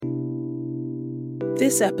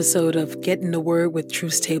This episode of Get in the Word with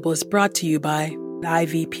Truth Table is brought to you by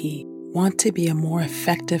IVP. Want to be a more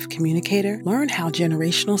effective communicator? Learn how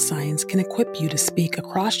generational science can equip you to speak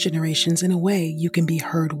across generations in a way you can be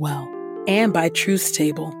heard well. And by Truth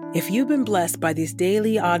Table. If you've been blessed by these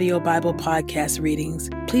daily audio Bible podcast readings,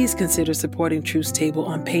 please consider supporting Truth Table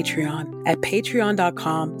on Patreon at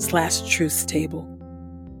patreon.com/truthstable.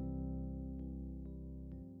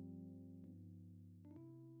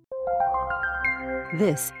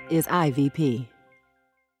 This is IVP.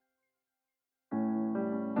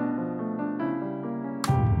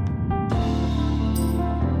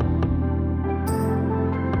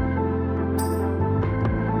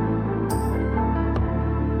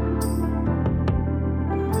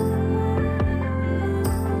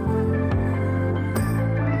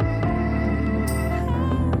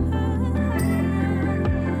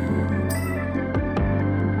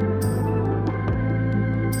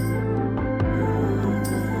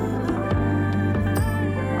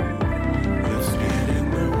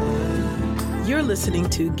 You're listening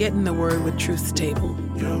to Get in the Word with Truth Table.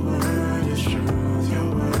 Your word is truth,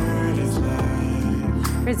 your word is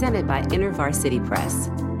life. Presented by InterVarsity Press.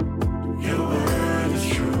 Your word is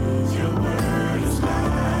truth, your word is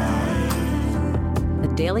life. A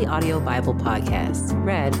daily audio Bible podcast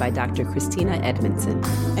read by Dr. Christina Edmondson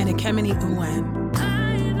And Ekemini Uwan.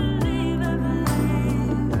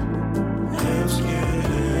 Let's get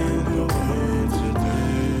in the word today.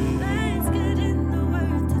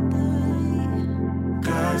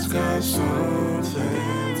 God's got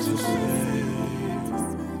something to say.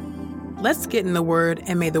 Let's get in the Word,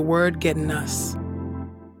 and may the Word get in us.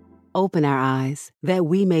 Open our eyes that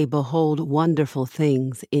we may behold wonderful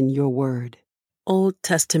things in your word. Old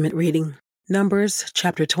Testament reading. Numbers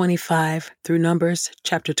chapter 25 through Numbers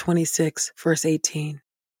chapter 26, verse 18.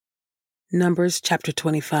 Numbers chapter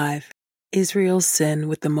 25. Israel's sin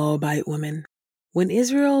with the Moabite women. When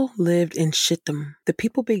Israel lived in Shittim, the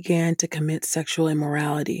people began to commit sexual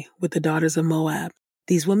immorality with the daughters of Moab.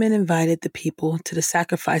 These women invited the people to the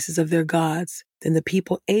sacrifices of their gods. Then the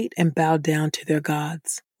people ate and bowed down to their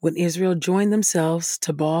gods. When Israel joined themselves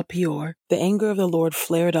to Baal Peor, the anger of the Lord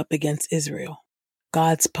flared up against Israel.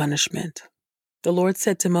 God's punishment. The Lord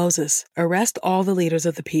said to Moses, "Arrest all the leaders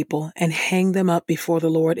of the people and hang them up before the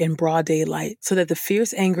Lord in broad daylight, so that the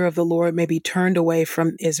fierce anger of the Lord may be turned away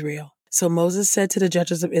from Israel." So Moses said to the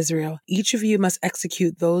judges of Israel, "Each of you must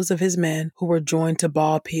execute those of his men who were joined to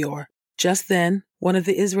Baal Peor." Just then, one of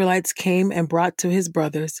the Israelites came and brought to his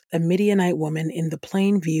brothers a Midianite woman in the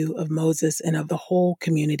plain view of Moses and of the whole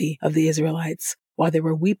community of the Israelites, while they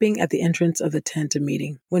were weeping at the entrance of the tent of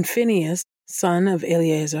meeting. When Phinehas, son of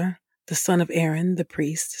Eleazar, the son of Aaron, the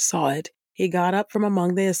priest, saw it, he got up from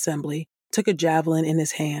among the assembly, took a javelin in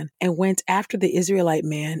his hand, and went after the Israelite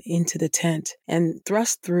man into the tent, and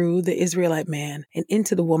thrust through the Israelite man and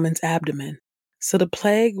into the woman's abdomen. So the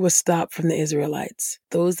plague was stopped from the Israelites.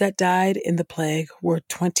 Those that died in the plague were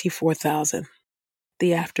 24,000.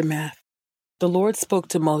 The aftermath. The Lord spoke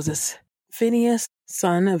to Moses, "Phinehas,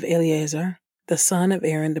 son of Eleazar, the son of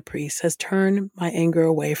Aaron the priest, has turned my anger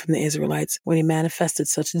away from the Israelites when he manifested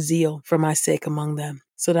such zeal for my sake among them,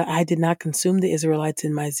 so that I did not consume the Israelites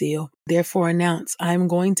in my zeal. Therefore announce, I am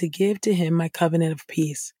going to give to him my covenant of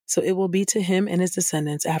peace. So it will be to him and his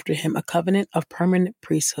descendants after him a covenant of permanent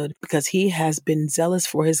priesthood, because he has been zealous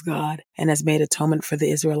for his God and has made atonement for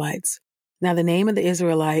the Israelites." Now the name of the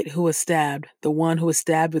Israelite who was stabbed, the one who was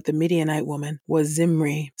stabbed with the Midianite woman, was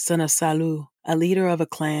Zimri, son of Salu, a leader of a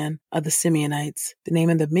clan of the Simeonites. The name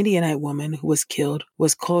of the Midianite woman who was killed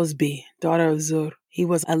was Cozbi, daughter of Zur. He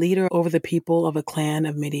was a leader over the people of a clan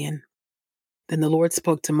of Midian. Then the Lord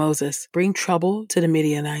spoke to Moses, "Bring trouble to the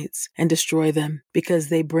Midianites and destroy them, because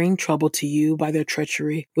they bring trouble to you by their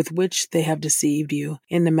treachery with which they have deceived you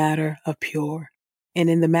in the matter of Peor, and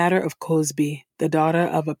in the matter of Cozbi, the daughter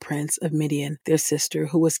of a prince of Midian, their sister,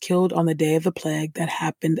 who was killed on the day of the plague that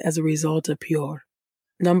happened as a result of Peor."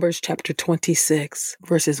 Numbers chapter 26,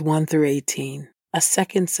 verses 1 through 18. A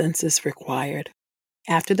second census required.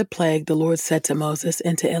 After the plague, the Lord said to Moses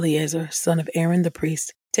and to Eleazar, son of Aaron the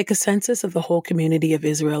priest, "Take a census of the whole community of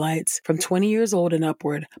Israelites, from 20 years old and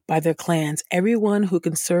upward, by their clans, everyone who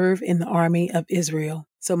can serve in the army of Israel."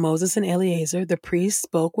 So Moses and Eleazar the priest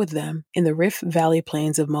spoke with them in the Rift Valley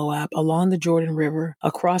plains of Moab, along the Jordan River,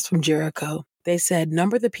 across from Jericho. They said,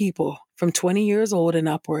 "Number the people from 20 years old and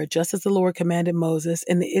upward, just as the Lord commanded Moses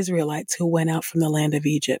and the Israelites who went out from the land of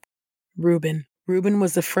Egypt." Reuben. Reuben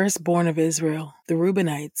was the firstborn of Israel, the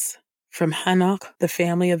Reubenites. From Hanok, the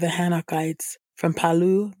family of the Hanokites. From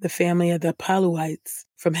Palu, the family of the Paluites.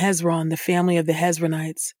 From Hezron, the family of the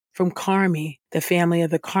Hezronites. From Carmi, the family of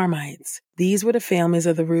the Carmites. These were the families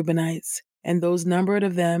of the Reubenites, and those numbered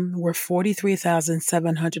of them were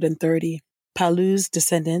 43,730. Palu's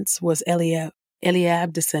descendants was Eliab.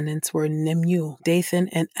 Eliab's descendants were Nemuel, Dathan,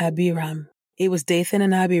 and Abiram. It was Dathan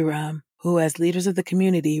and Abiram who, as leaders of the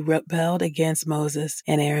community, rebelled against Moses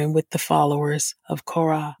and Aaron with the followers of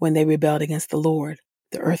Korah when they rebelled against the Lord.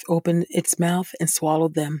 The earth opened its mouth and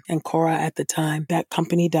swallowed them, and Korah at the time that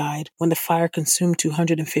company died when the fire consumed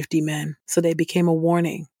 250 men. So they became a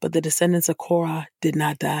warning, but the descendants of Korah did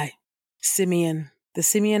not die. Simeon. The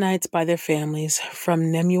Simeonites by their families, from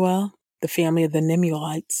Nemuel, the family of the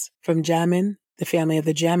Nemuelites, from Jamin, the family of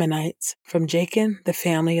the Jaminites, from Jachin, the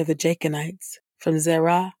family of the Jachinites, from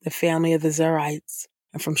Zerah, the family of the Zerites,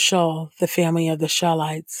 and from Shaul, the family of the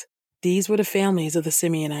Shaulites. These were the families of the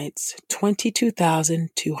Simeonites,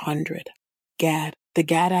 22,200. Gad, the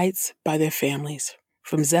Gadites by their families,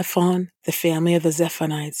 from Zephon, the family of the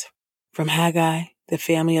Zephonites, from Haggai, the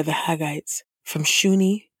family of the Haggites, from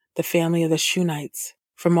Shuni, the family of the Shunites,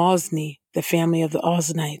 from Ozni, the family of the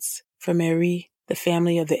Oznites, from Eri, the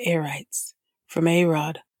family of the Erites, from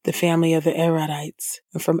Arod, the family of the Arodites,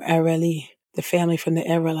 and from Areli, the family from the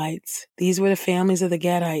Arelites. These were the families of the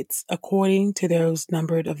Gadites, according to those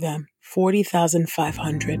numbered of them,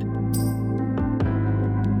 40,500.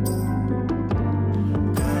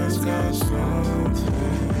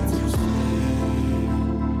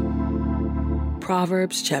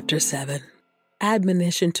 Proverbs chapter 7.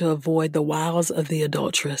 Admonition to avoid the wiles of the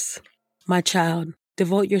adulteress. My child,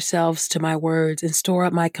 devote yourselves to my words and store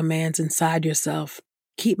up my commands inside yourself.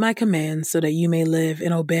 Keep my commands so that you may live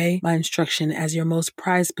and obey my instruction as your most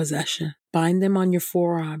prized possession. Bind them on your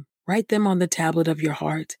forearm. Write them on the tablet of your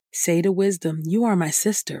heart. Say to wisdom, you are my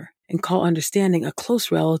sister, and call understanding a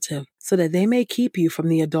close relative, so that they may keep you from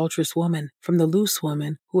the adulterous woman, from the loose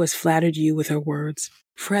woman who has flattered you with her words.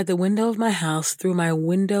 For at the window of my house, through my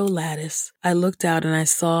window lattice, I looked out and I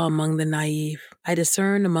saw among the naive. I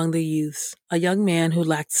discerned among the youths a young man who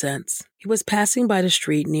lacked sense. He was passing by the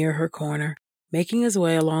street near her corner, making his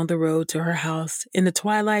way along the road to her house in the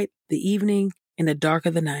twilight, the evening, in the dark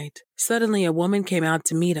of the night. Suddenly a woman came out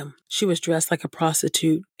to meet him. She was dressed like a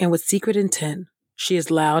prostitute and with secret intent. She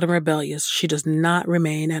is loud and rebellious. She does not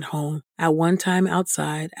remain at home. At one time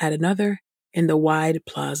outside, at another in the wide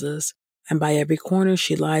plazas, and by every corner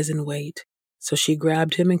she lies in wait. So she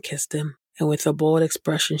grabbed him and kissed him, and with a bold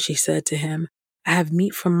expression she said to him, I have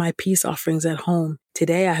meat from my peace offerings at home.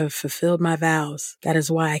 Today I have fulfilled my vows. That is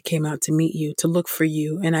why I came out to meet you, to look for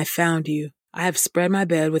you, and I found you. I have spread my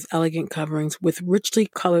bed with elegant coverings, with richly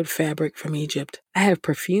colored fabric from Egypt. I have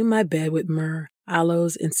perfumed my bed with myrrh,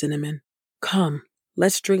 aloes, and cinnamon. Come,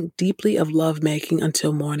 let's drink deeply of love-making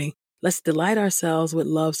until morning. Let's delight ourselves with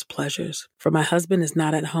love's pleasures. For my husband is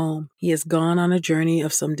not at home. He has gone on a journey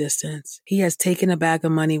of some distance. He has taken a bag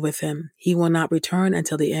of money with him. He will not return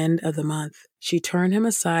until the end of the month. She turned him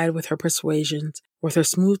aside with her persuasions. With her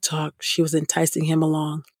smooth talk, she was enticing him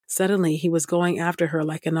along. Suddenly, he was going after her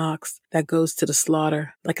like an ox that goes to the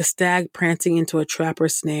slaughter, like a stag prancing into a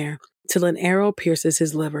trapper's snare, till an arrow pierces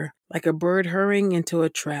his liver, like a bird hurrying into a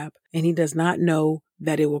trap, and he does not know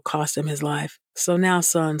that it will cost him his life. So now,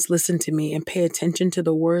 sons, listen to me and pay attention to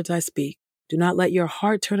the words I speak. Do not let your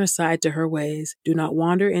heart turn aside to her ways. Do not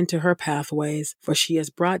wander into her pathways, for she has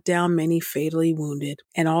brought down many fatally wounded,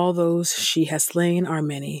 and all those she has slain are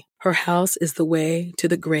many. Her house is the way to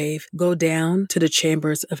the grave. Go down to the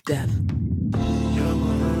chambers of death. Your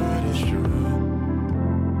word is true.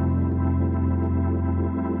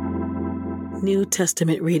 New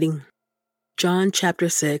Testament reading. John chapter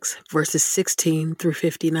 6, verses 16 through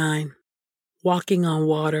 59. Walking on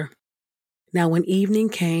water. Now when evening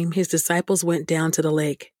came, his disciples went down to the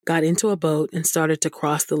lake, got into a boat, and started to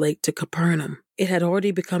cross the lake to Capernaum. It had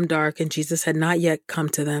already become dark, and Jesus had not yet come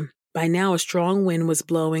to them. By now a strong wind was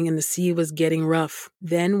blowing, and the sea was getting rough.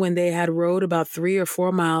 Then when they had rowed about 3 or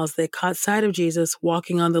 4 miles, they caught sight of Jesus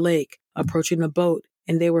walking on the lake, approaching the boat,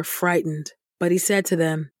 and they were frightened. But he said to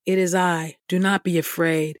them, It is I. Do not be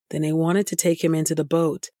afraid. Then they wanted to take him into the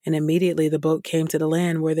boat, and immediately the boat came to the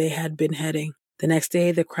land where they had been heading. The next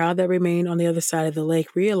day, the crowd that remained on the other side of the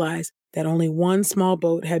lake realized that only one small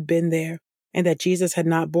boat had been there, and that Jesus had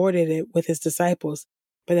not boarded it with his disciples,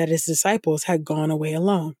 but that his disciples had gone away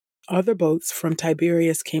alone. Other boats from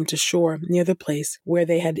Tiberias came to shore near the place where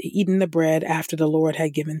they had eaten the bread after the Lord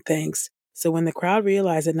had given thanks. So when the crowd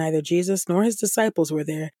realized that neither Jesus nor his disciples were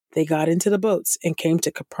there, they got into the boats and came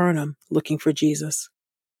to Capernaum looking for Jesus.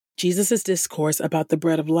 Jesus' discourse about the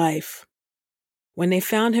bread of life. When they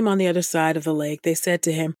found him on the other side of the lake, they said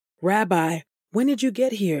to him, Rabbi, when did you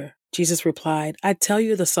get here? Jesus replied, I tell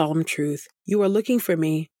you the solemn truth. You are looking for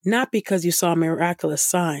me, not because you saw miraculous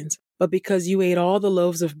signs, but because you ate all the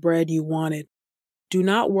loaves of bread you wanted. Do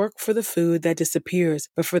not work for the food that disappears,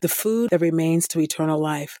 but for the food that remains to eternal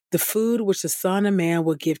life, the food which the Son of Man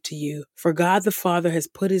will give to you. For God the Father has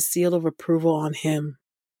put his seal of approval on him.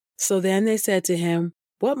 So then they said to him,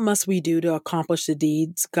 What must we do to accomplish the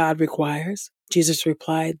deeds God requires? Jesus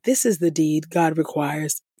replied, This is the deed God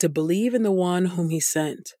requires, to believe in the one whom he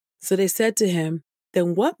sent. So they said to him,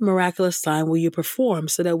 Then what miraculous sign will you perform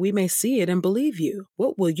so that we may see it and believe you?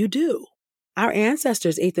 What will you do? Our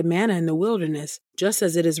ancestors ate the manna in the wilderness, just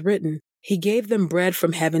as it is written, He gave them bread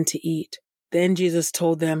from heaven to eat. Then Jesus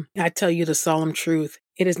told them, I tell you the solemn truth.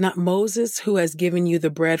 It is not Moses who has given you the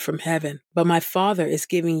bread from heaven, but my Father is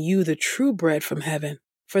giving you the true bread from heaven.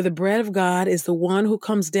 For the bread of God is the one who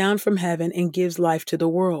comes down from heaven and gives life to the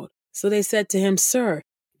world. So they said to him, Sir,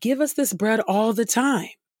 give us this bread all the time.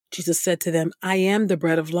 Jesus said to them, I am the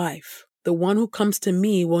bread of life. The one who comes to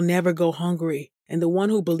me will never go hungry, and the one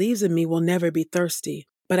who believes in me will never be thirsty.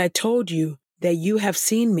 But I told you that you have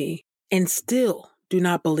seen me and still do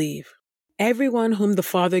not believe. Everyone whom the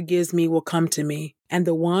Father gives me will come to me, and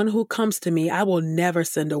the one who comes to me I will never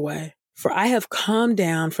send away. For I have come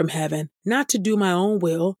down from heaven, not to do my own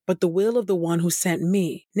will, but the will of the one who sent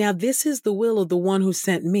me. Now this is the will of the one who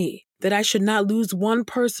sent me, that I should not lose one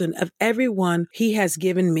person of every one he has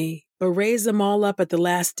given me, but raise them all up at the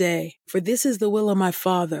last day. For this is the will of my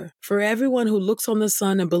Father, for everyone who looks on the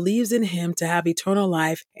Son and believes in him to have eternal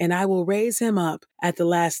life, and I will raise him up at the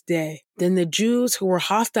last day. Then the Jews who were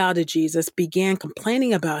hostile to Jesus began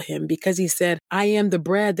complaining about him because he said, I am the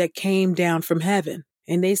bread that came down from heaven.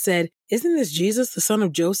 And they said, Isn't this Jesus, the son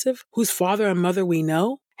of Joseph, whose father and mother we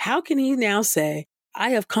know? How can he now say, I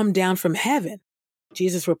have come down from heaven?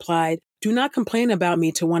 Jesus replied, Do not complain about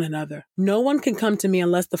me to one another. No one can come to me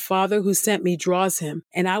unless the Father who sent me draws him,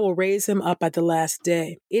 and I will raise him up at the last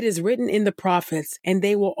day. It is written in the prophets, and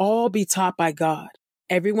they will all be taught by God.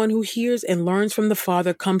 Everyone who hears and learns from the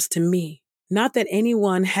Father comes to me. Not that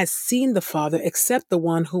anyone has seen the Father except the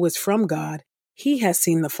one who is from God. He has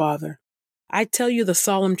seen the Father. I tell you the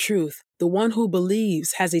solemn truth. The one who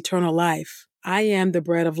believes has eternal life. I am the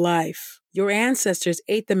bread of life. Your ancestors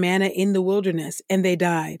ate the manna in the wilderness, and they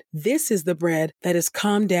died. This is the bread that has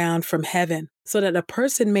come down from heaven, so that a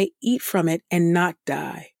person may eat from it and not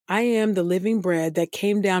die. I am the living bread that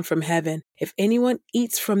came down from heaven. If anyone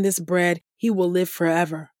eats from this bread, he will live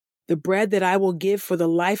forever. The bread that I will give for the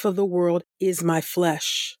life of the world is my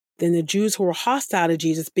flesh. Then the Jews who were hostile to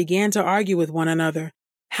Jesus began to argue with one another.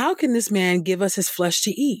 How can this man give us his flesh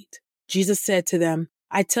to eat? Jesus said to them,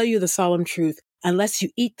 I tell you the solemn truth. Unless you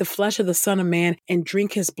eat the flesh of the Son of Man and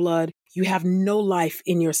drink his blood, you have no life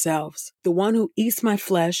in yourselves. The one who eats my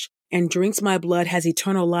flesh and drinks my blood has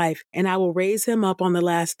eternal life, and I will raise him up on the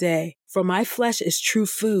last day. For my flesh is true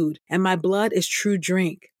food, and my blood is true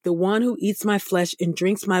drink. The one who eats my flesh and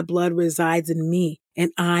drinks my blood resides in me,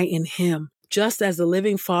 and I in him. Just as the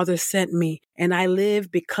living Father sent me, and I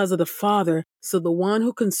live because of the Father, so the one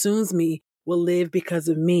who consumes me will live because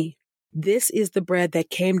of me. This is the bread that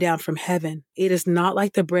came down from heaven. It is not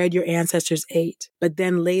like the bread your ancestors ate, but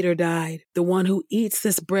then later died. The one who eats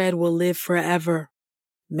this bread will live forever.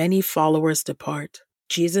 Many followers depart.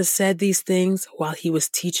 Jesus said these things while he was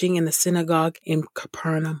teaching in the synagogue in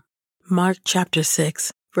Capernaum. Mark chapter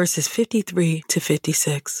 6, verses 53 to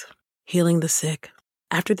 56. Healing the sick.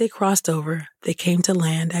 After they crossed over, they came to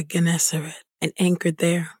land at Gennesaret and anchored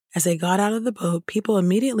there. As they got out of the boat, people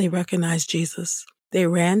immediately recognized Jesus. They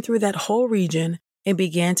ran through that whole region and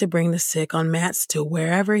began to bring the sick on mats to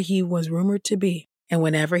wherever he was rumored to be. And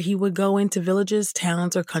whenever he would go into villages,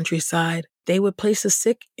 towns, or countryside, they would place the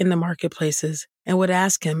sick in the marketplaces and would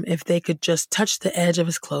ask him if they could just touch the edge of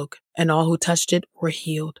his cloak, and all who touched it were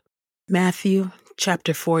healed. Matthew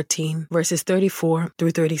chapter 14, verses 34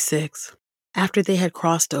 through 36. After they had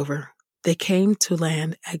crossed over, they came to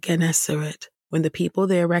land at Gennesaret. When the people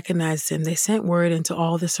there recognized him, they sent word into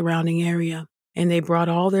all the surrounding area, and they brought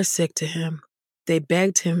all their sick to him. They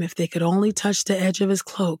begged him if they could only touch the edge of his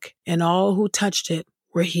cloak, and all who touched it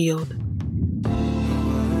were healed.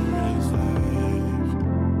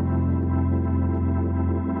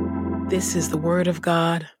 This is the word of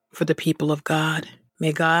God for the people of God.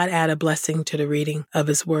 May God add a blessing to the reading of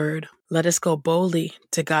his word. Let us go boldly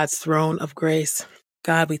to God's throne of grace.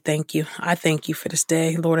 God, we thank you. I thank you for this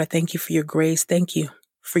day. Lord, I thank you for your grace. Thank you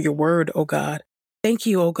for your word, oh God. Thank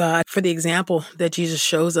you, oh God, for the example that Jesus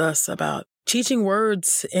shows us about teaching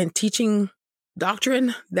words and teaching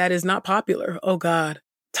doctrine that is not popular, oh God.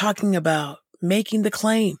 Talking about making the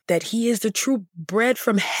claim that he is the true bread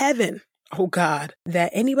from heaven, oh God,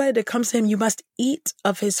 that anybody that comes to him, you must eat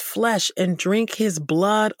of his flesh and drink his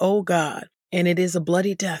blood, oh God. And it is a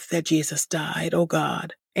bloody death that Jesus died, oh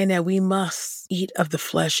God. And that we must eat of the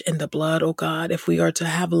flesh and the blood, oh God, if we are to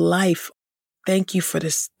have life. Thank you for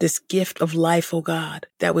this gift of life, oh God,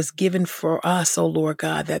 that was given for us, oh Lord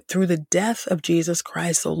God, that through the death of Jesus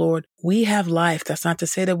Christ, oh Lord, we have life. That's not to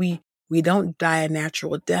say that we don't die a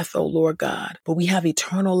natural death, oh Lord God, but we have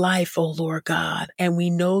eternal life, oh Lord God. And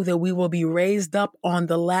we know that we will be raised up on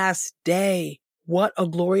the last day. What a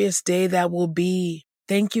glorious day that will be.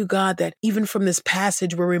 Thank you, God, that even from this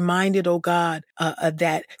passage, we're reminded, oh God,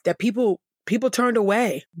 that people turned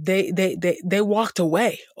away. They walked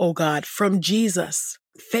away, oh God, from Jesus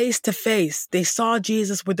face to face. They saw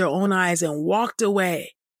Jesus with their own eyes and walked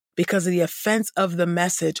away because of the offense of the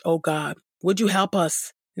message, oh God. Would you help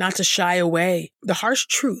us not to shy away the harsh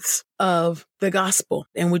truths of the gospel?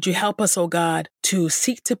 And would you help us, oh God, to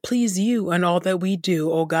seek to please you in all that we do,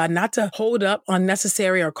 oh God, not to hold up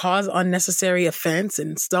unnecessary or cause unnecessary offense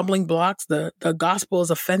and stumbling blocks. The gospel is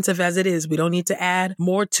offensive as it is. We don't need to add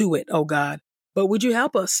more to it, oh God. But would you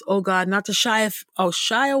help us, oh God, not to shy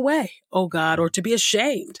away, oh God, or to be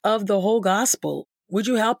ashamed of the whole gospel? Would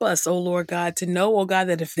you help us, oh Lord God, to know, oh God,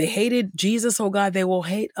 that if they hated Jesus, oh God, they will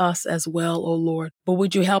hate us as well, oh Lord. But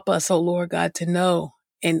would you help us, oh Lord God, to know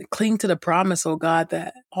and cling to the promise, oh God,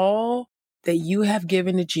 that all that you have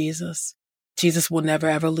given to Jesus, Jesus will never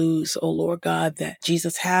ever lose, oh Lord God, that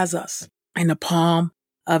Jesus has us in the palm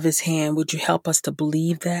of his hand. Would you help us to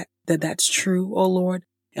believe that that's true, oh Lord?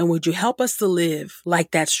 And would you help us to live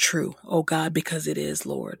like that's true, oh God, because it is,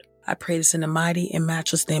 Lord. I pray this in the mighty and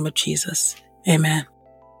matchless name of Jesus. Amen.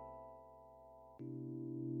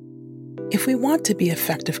 If we want to be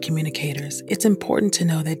effective communicators, it's important to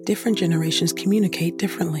know that different generations communicate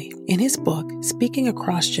differently. In his book, Speaking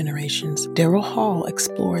Across Generations, Daryl Hall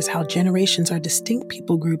explores how generations are distinct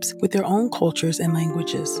people groups with their own cultures and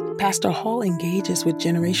languages. Pastor Hall engages with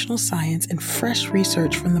generational science and fresh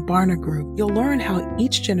research from the Barna Group. You'll learn how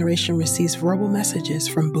each generation receives verbal messages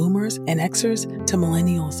from boomers and Xers to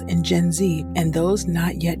millennials and Gen Z and those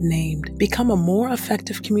not yet named. Become a more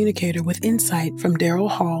effective communicator with insight from Daryl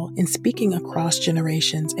Hall in Speaking Across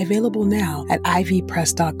Generations, available now at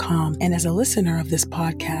ivpress.com. And as a listener of this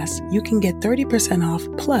podcast, you can get 30% off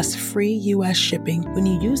plus free U.S. shipping when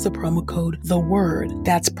you use the promo code THEWORD.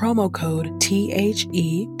 That's promo code THEWORD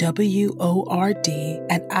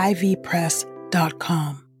at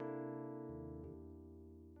ivpress.com.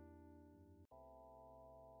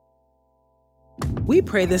 We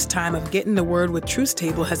pray this time of Getting the Word with Truth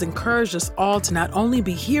Table has encouraged us all to not only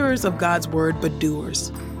be hearers of God's Word, but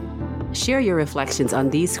doers. Share your reflections on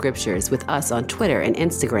these scriptures with us on Twitter and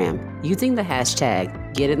Instagram using the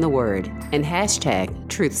hashtag #GetInTheWord and hashtag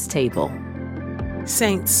 #TruthsTable.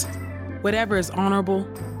 Saints, whatever is honorable,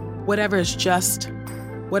 whatever is just,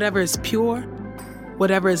 whatever is pure,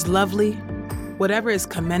 whatever is lovely, whatever is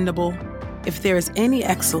commendable, if there is any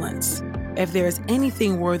excellence, if there is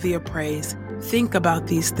anything worthy of praise, think about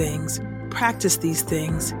these things, practice these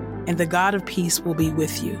things, and the God of peace will be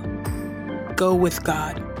with you. Go with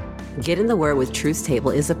God. Get in the Word with Truth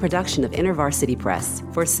Table is a production of InterVarsity Press.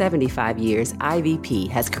 For 75 years, IVP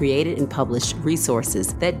has created and published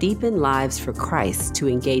resources that deepen lives for Christ to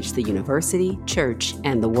engage the university, church,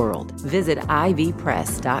 and the world. Visit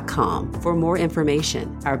ivpress.com for more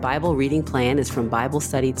information. Our Bible reading plan is from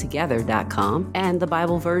BibleStudyTogether.com, and the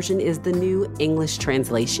Bible version is the New English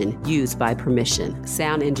Translation used by permission.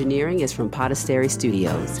 Sound engineering is from Podastery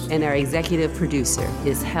Studios, and our executive producer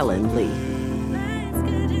is Helen Lee.